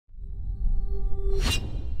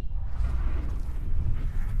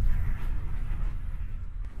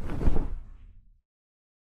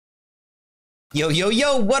Yo,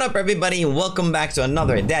 what up everybody? Welcome back to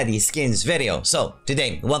another Daddyskins video. So,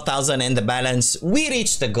 today, 1000 in the balance. We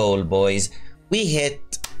reached the goal, boys. We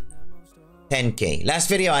hit 10k. Last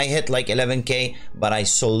video, I hit like 11k, but I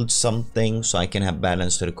sold something so I can have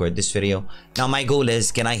balance to record this video. Now, my goal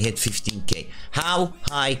is, can I hit 15k? How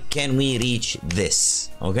high can we reach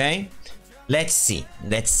this? Okay? Let's see.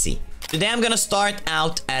 Today, I'm gonna start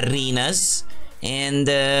out arenas. And,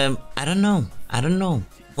 I don't know.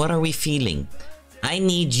 What are we feeling? I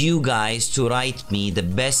need you guys to write me the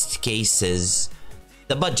best cases,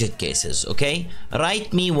 the budget cases, okay?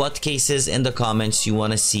 Write me what cases in the comments you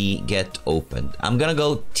want to see get opened. I'm gonna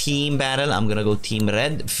go team battle. I'm gonna go team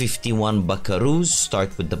red. 51 buckaroos.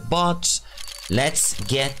 Start with the bots. Let's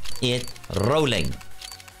get it rolling.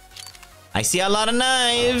 I see a lot of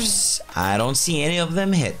knives. I don't see any of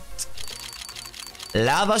them hit.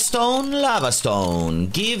 Lava stone.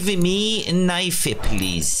 Give me a knife,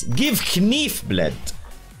 please. Give knife blood.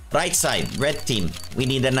 Right side, red team. We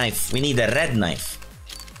need a knife. We need a red knife.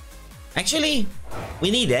 Actually, we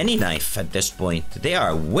need any knife at this point. They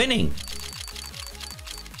are winning.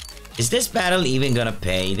 Is this battle even gonna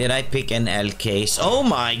pay? Did I pick an L case? Oh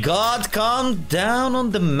my god, calm down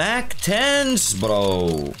on the Mac 10s,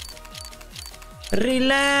 bro.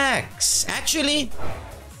 Relax. Actually,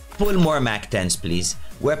 pull more Mac 10s, please.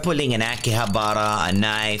 We're pulling an Akihabara, a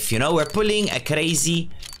knife. You know, we're pulling a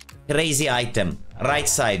crazy item. Right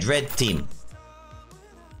side, red team.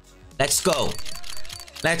 Let's go.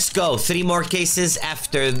 3 more cases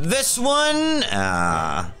after this one.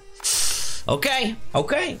 Okay.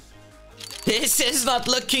 This is not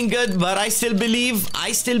looking good, but I still believe.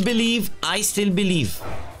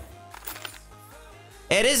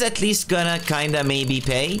 It is at least gonna kinda maybe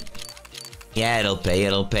pay. Yeah, it'll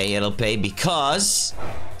pay because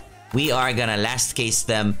we are gonna last case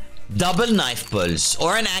them double knife pulls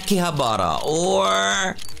or an Akihabara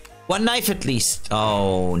or one knife at least.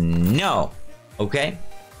 Oh no. Okay.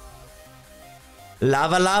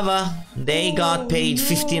 Lava. They got paid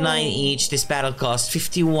 59 each. This battle cost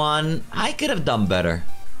 51. I could have done better.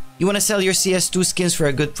 You want to sell your CS2 skins for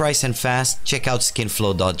a good price and fast? Check out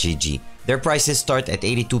skinflow.gg. Their prices start at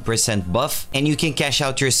 82% buff, and you can cash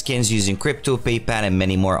out your skins using crypto, PayPal, and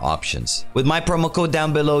many more options. With my promo code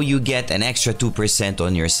down below, you get an extra 2%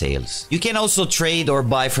 on your sales. You can also trade or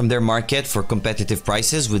buy from their market for competitive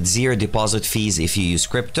prices with 0 deposit fees if you use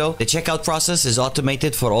crypto. The checkout process is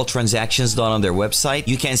automated for all transactions done on their website.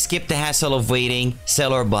 You can skip the hassle of waiting,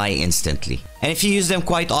 sell or buy instantly. And if you use them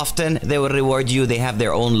quite often, they will reward you. They have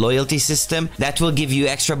their own loyalty system that will give you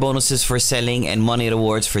extra bonuses for selling and money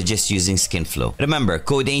rewards for just using SkinFlow. Remember,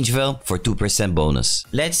 code angvil for 2% bonus.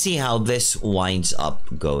 Let's see how this winds up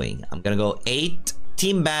going. I'm gonna go 8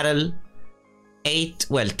 team battle, 8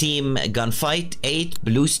 team gunfight, 8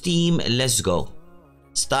 blue team. Let's go.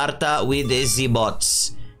 Starta with the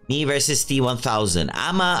bots. Me versus T1000.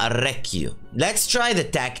 I'ma wreck you. Let's try the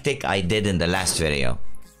tactic I did in the last video.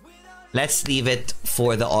 Let's leave it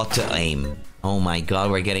for the auto aim. Oh my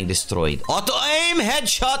god, we're getting destroyed. Auto aim,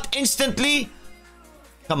 headshot instantly.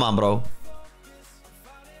 Come on, bro.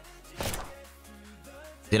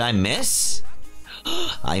 Did I miss?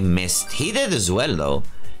 I missed. He did as well, though.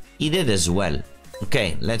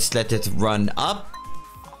 Okay, let's let it run up.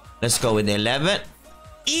 Let's go with 11.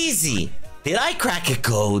 Easy. Did I crack a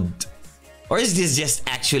code? Or is this just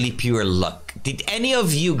actually pure luck? Did any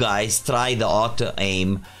of you guys try the auto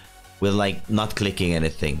aim with like not clicking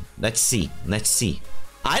anything? Let's see.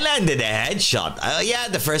 I landed a headshot. Yeah,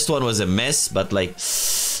 the first one was a miss, but like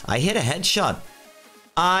I hit a headshot.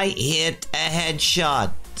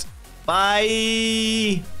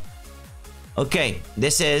 Bye. Okay,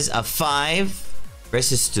 this is a 5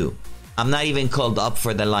 versus 2. I'm not even called up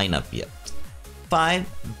for the lineup yet. 5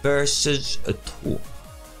 versus 2.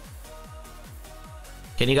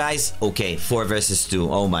 Can you guys? Okay, 4 versus 2.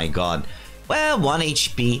 Oh my god. Well, 1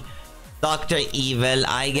 HP. Dr. Evil,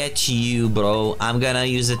 I get you, bro. I'm gonna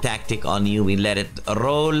use a tactic on you. We let it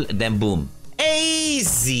roll, then boom.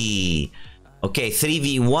 Easy. Okay,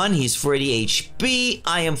 3v1. He's 40 HP.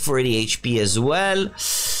 I am 40 HP as well.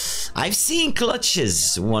 I've seen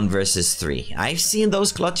clutches 1 versus 3. I've seen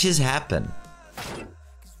those clutches happen.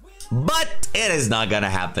 But it is not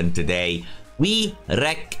gonna happen today. We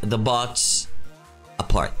wreck the bots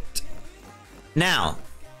apart. Now,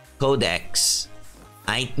 code X.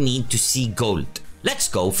 I need to see gold. Let's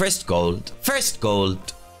go. First gold.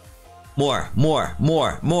 More.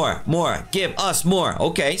 Give us more.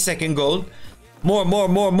 Okay, second gold.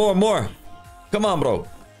 More. Come on, bro.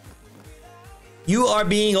 You are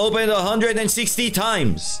being opened 160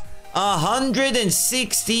 times.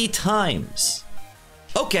 160 times.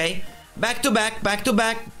 Okay, Back to back, back to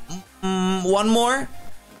back. One more.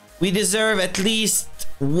 We deserve at least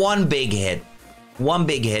one big hit. One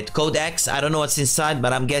big hit. Code X. I don't know what's inside,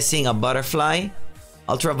 but I'm guessing a butterfly.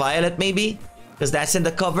 Ultraviolet, maybe? Because that's in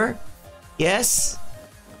the cover. Yes?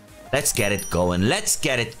 Let's get it going. Let's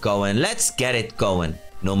get it going. Let's get it going.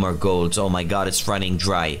 No more golds. Oh my god, it's running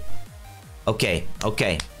dry. Okay,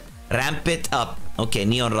 okay. Ramp it up. Okay,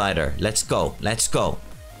 Neon Rider. Let's go. Let's go.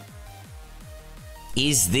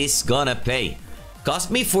 Is this gonna pay?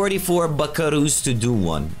 Cost me 44 buckaroos to do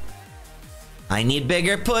one. I need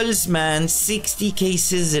bigger pulls, man. 60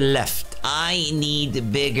 cases left. I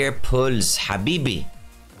need bigger pulls, Habibi.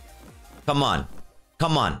 Come on.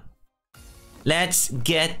 Come on. Let's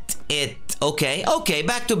get it. Okay, okay.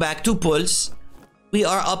 Back to back. 2 pulls. We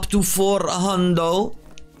are up to 4 hundo.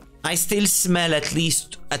 I still smell at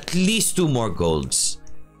least 2 more golds.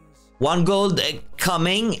 1 gold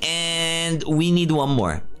coming, and we need 1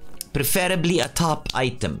 more. Preferably a top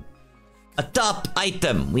item. A top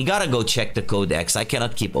item. We gotta go check the Code X. I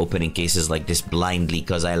cannot keep opening cases like this blindly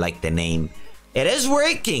because I like the name. It is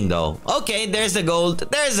working though. Okay, there's the gold.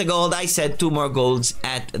 There's the gold. I said 2 more golds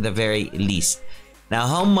at the very least. Now,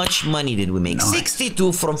 how much money did we make? Nice.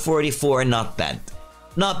 62 from 44. Not bad.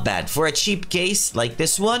 Not bad. For a cheap case like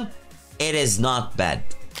this one, it is not bad.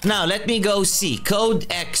 Now, let me go see. Code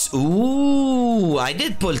X. Ooh, I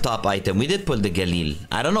did pull top item. We did pull the Galil.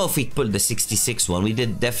 I don't know if we pulled the 66 one. We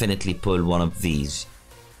did definitely pull one of these.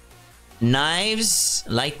 Knives.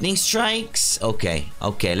 Lightning strikes. Okay.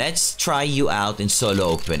 Okay, let's try you out in solo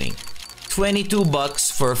opening. 22 bucks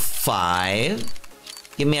for 5.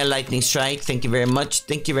 Give me a lightning strike. Thank you very much.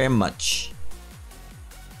 Thank you very much.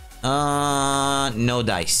 No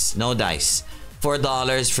dice. No dice.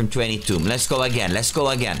 $4 from 22. Let's go again. Let's go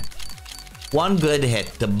again. 1 good hit.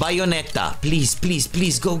 The Bayonetta. Please, please,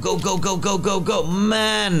 please. Go, go, go, go, go, go, go.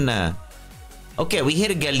 Man. Okay, we hit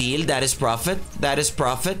a Galil. That is profit. That is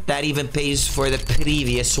profit. That even pays for the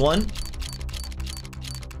previous one.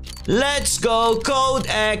 Let's go. Code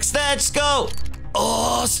X. Let's go.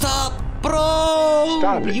 Oh, stop. Bro.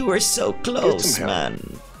 Stop it. You were so close, man.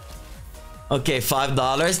 Okay,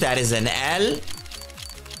 $5. That is an L.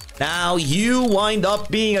 Now you wind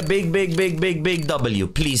up being a big W.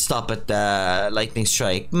 Please stop at the lightning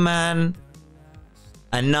strike, man.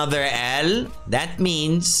 Another L. That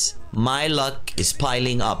means my luck is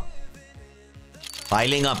piling up.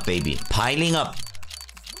 Piling up, baby. Piling up.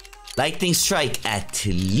 Lightning strike at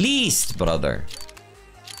least, brother.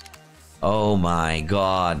 Oh my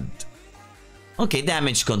god. Okay,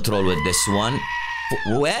 damage control with this one.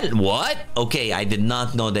 Well, what? Okay, I did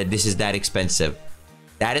not know that this is that expensive.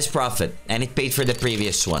 That is profit, and it paid for the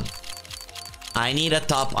previous one. I need a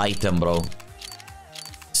top item, bro.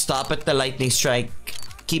 Stop at the lightning strike.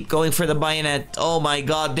 Keep going for the bayonet. Oh my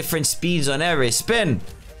god, different speeds on every spin.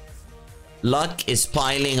 Luck is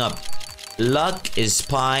piling up. Luck is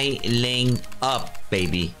piling up,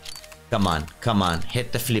 baby. Come on, come on.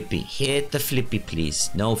 Hit the flippy. Hit the flippy,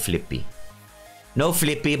 please. No flippy. No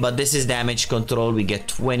flippy, but this is damage control. We get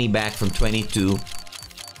 20 back from 22.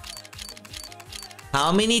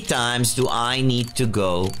 How many times do I need to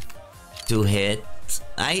go to hit?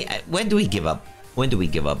 When do we give up? When do we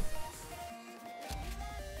give up?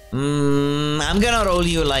 I'm gonna roll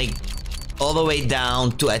you like all the way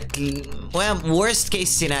down to at least, well, worst case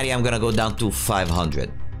scenario, I'm gonna go down to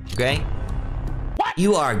 500. Okay? What?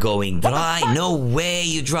 You are going dry. No way.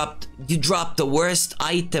 You dropped the worst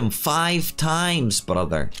item 5 times,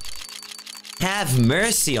 brother. Have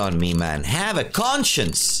mercy on me, man. Have a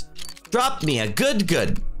conscience. Drop me a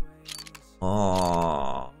good.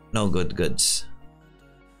 Oh, no good goods.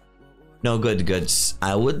 No good goods.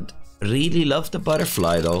 I would really love the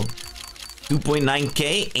butterfly though.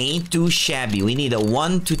 2.9k ain't too shabby. We need a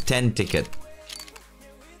 1 to 10 ticket.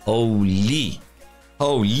 Holy.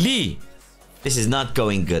 Holy. This is not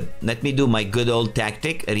going good. Let me do my good old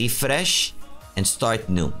tactic. Refresh and start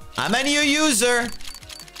new. I'm a new user.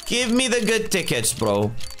 Give me the good tickets,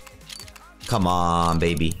 bro. Come on,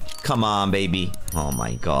 baby. Come on, baby. Oh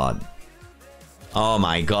my god. Oh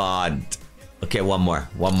my god. Okay, one more.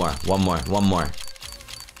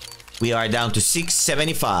 We are down to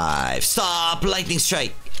 675. Stop! Lightning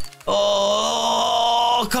strike.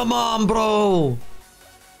 Oh, come on, bro.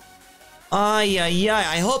 Ay.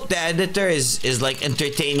 I hope the editor is like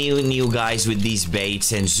entertaining you guys with these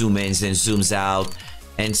baits and zoom ins and zooms out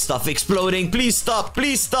and stuff exploding. Please stop.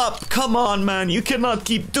 Please stop. Come on, man. You cannot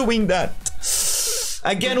keep doing that.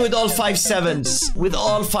 Again with all 5 sevens. With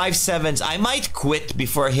all 5 sevens. I might quit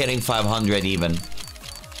before hitting 500 even.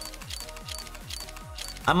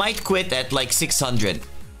 I might quit at like 600.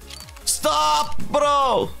 Stop,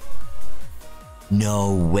 bro.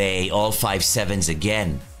 No way. All 5/7s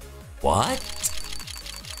again. What?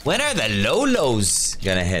 When are the low-lows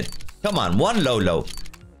gonna hit? Come on, one low-low.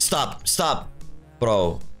 Stop, stop.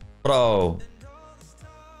 Bro, bro.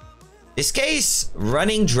 This case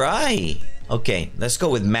running dry. Okay, let's go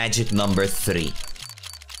with magic number 3.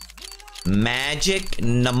 Magic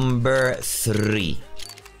number 3.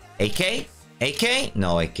 AK? AK?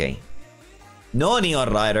 No AK. No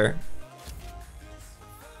Neon Rider.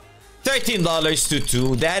 $13 to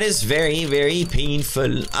 2. That is very, very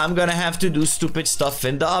painful. I'm gonna have to do stupid stuff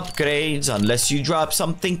in the upgrades unless you drop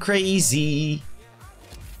something crazy.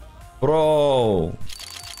 Bro.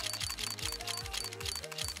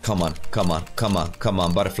 Come on, come on, come on, come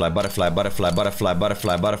on. Butterfly, butterfly, butterfly, butterfly,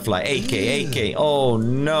 butterfly, butterfly. AK, AK. Oh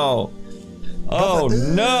no. Oh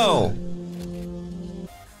no.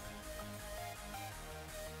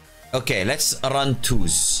 Okay, let's run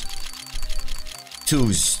 2s.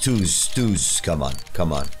 2s, 2s, 2s. Come on,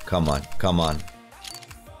 come on, come on, come on.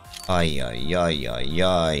 Ay, ay, ay, ay,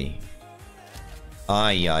 ay.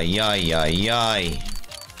 Ay, ay, ay, ay, ay.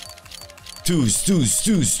 2s, 2s,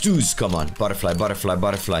 2s, 2s. Come on. Butterfly, butterfly,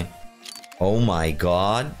 butterfly. Oh my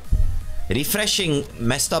god. Refreshing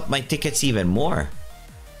messed up my tickets even more.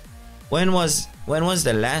 When was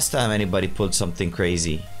the last time anybody pulled something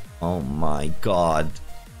crazy? Oh my god.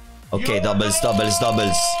 Okay, doubles, doubles,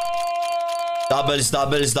 doubles. Doubles,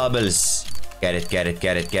 doubles, doubles. Get it, get it,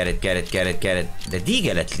 get it, get it, get it, get it, get it. The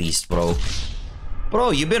deagle at least, bro.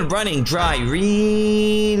 Bro, you've been running dry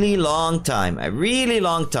really long time. A really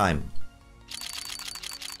long time.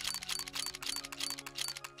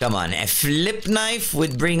 Come on, a flip knife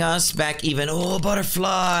would bring us back even. Oh,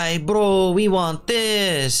 butterfly. Bro, we want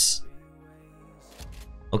this.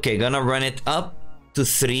 Okay, gonna run it up to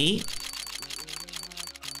 3.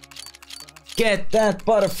 Get that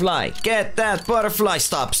butterfly. Get that butterfly.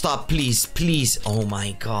 Stop, stop, please, please. Oh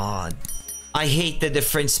my god. I hate the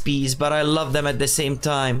different speeds, but I love them at the same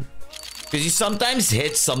time. Because you sometimes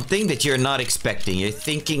hit something that you're not expecting. You're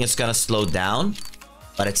thinking it's gonna slow down,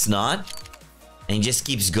 but it's not. And it just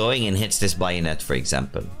keeps going and hits this bayonet, for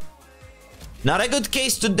example. Not a good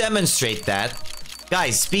case to demonstrate that.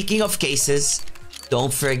 Guys, speaking of cases,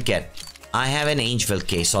 don't forget, I have an angvil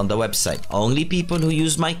case on the website. Only people who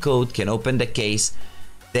use my code can open the case.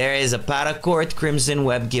 There is a Paracord Crimson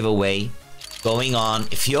Web giveaway going on.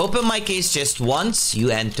 If you open my case just once, you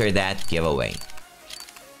enter that giveaway.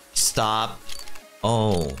 Stop.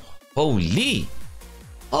 Oh, holy.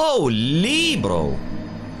 Holy, bro.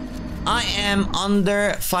 I am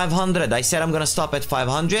under 500. I said I'm gonna stop at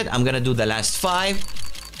 500. I'm gonna do the last 5.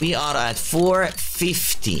 We are at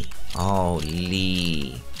 450.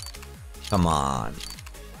 Holy. Come on.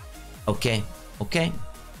 Okay, okay.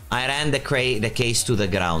 I ran the case to the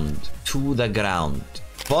ground. To the ground.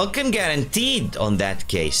 Vulcan guaranteed on that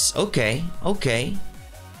case. Okay, okay.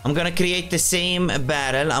 I'm gonna create the same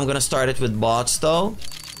battle. I'm gonna start it with bots though.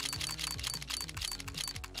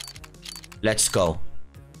 Let's go.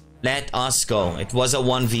 Let us go. It was a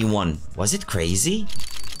 1v1. Was it crazy?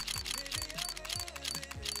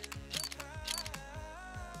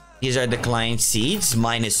 These are the client seeds.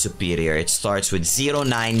 Mine is superior. It starts with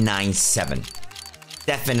 0997.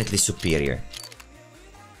 Definitely superior.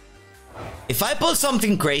 If I pull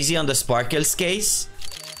something crazy on the Sparkles case,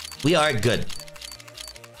 we are good.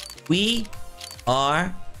 We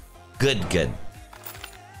are good, good.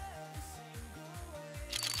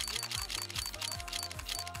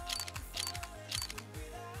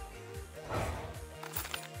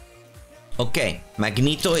 Okay,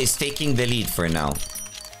 Magneto is taking the lead for now.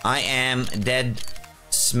 I am dead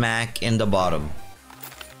smack in the bottom.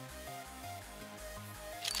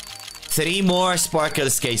 3 more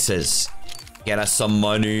Sparkles cases. Get us some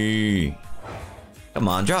money. Come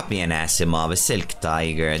on, drop me an Asimov, a Silk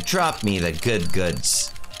Tiger. Drop me the good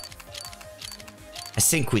goods. I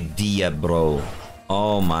sync with Dia, bro.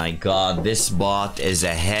 Oh my god, this bot is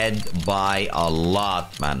ahead by a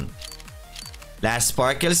lot, man. Last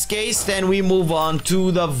Sparkles case, then we move on to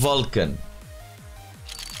the Vulcan.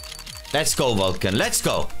 Let's go, Vulcan. Let's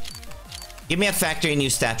go. Give me a factory new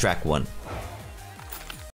stat track 1.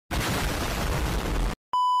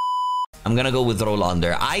 I'm gonna go with roll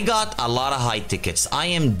under. I got a lot of high tickets. I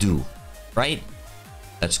am due, right?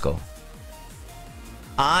 Let's go.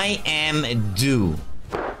 I am due.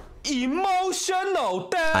 Emotional,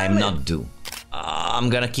 damn I'm not due. I'm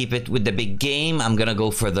gonna keep it with the big game. I'm gonna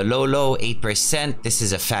go for the low, 8%. This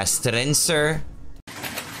is a fast rinser.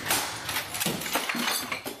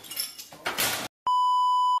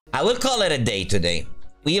 I will call it a day today.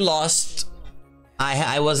 We lost.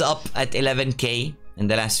 I was up at 11k in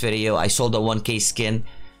the last video. I sold a 1k skin.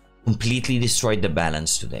 completely destroyed the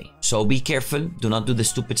balance today. So be careful. Do not do the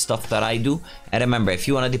stupid stuff that I do. And remember, if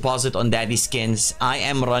you want to deposit on Daddyskins, I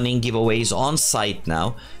am running giveaways on site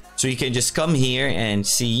now. So you can just come here and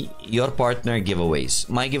see your partner giveaways.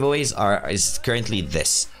 My giveaways is currently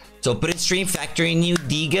this. So put in stream, factor in new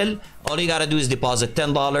Deagle. All you gotta do is deposit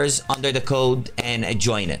 $10 under the code and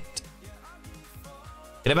join it.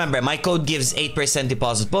 Remember, my code gives 8%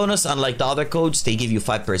 deposit bonus. Unlike the other codes, they give you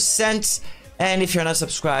 5%. And if you're not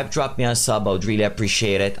subscribed, drop me a sub. I would really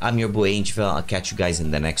appreciate it. I'm your boy angvil. I'll catch you guys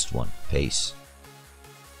in the next one. Peace.